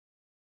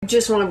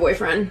Just want a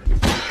boyfriend.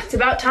 It's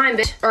about time,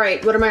 bitch. All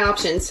right, what are my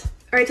options?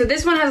 All right, so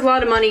this one has a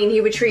lot of money and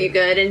he would treat you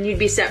good and you'd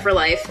be set for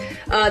life.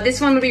 This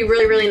one would be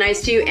really, really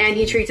nice to you and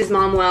he treats his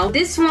mom well.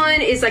 This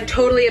one is like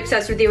totally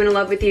obsessed with you and in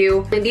love with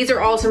you. And these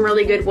are all some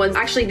really good ones.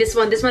 Actually, this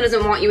one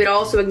doesn't want you at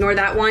all, so ignore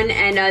that one.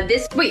 And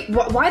wait,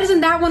 why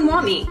doesn't that one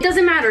want me? It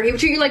doesn't matter, he would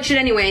treat you like shit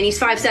anyway and he's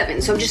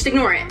 5'7", so just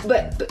ignore it.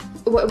 But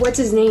what's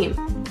his name?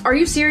 Are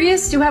you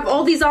serious? You have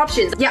all these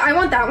options. Yeah, I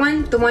want that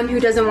one. The one who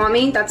doesn't want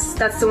me, that's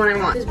the one I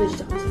want. This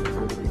bitch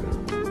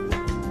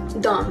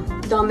dumb.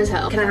 Dumb as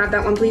hell. Can I have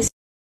that one, please?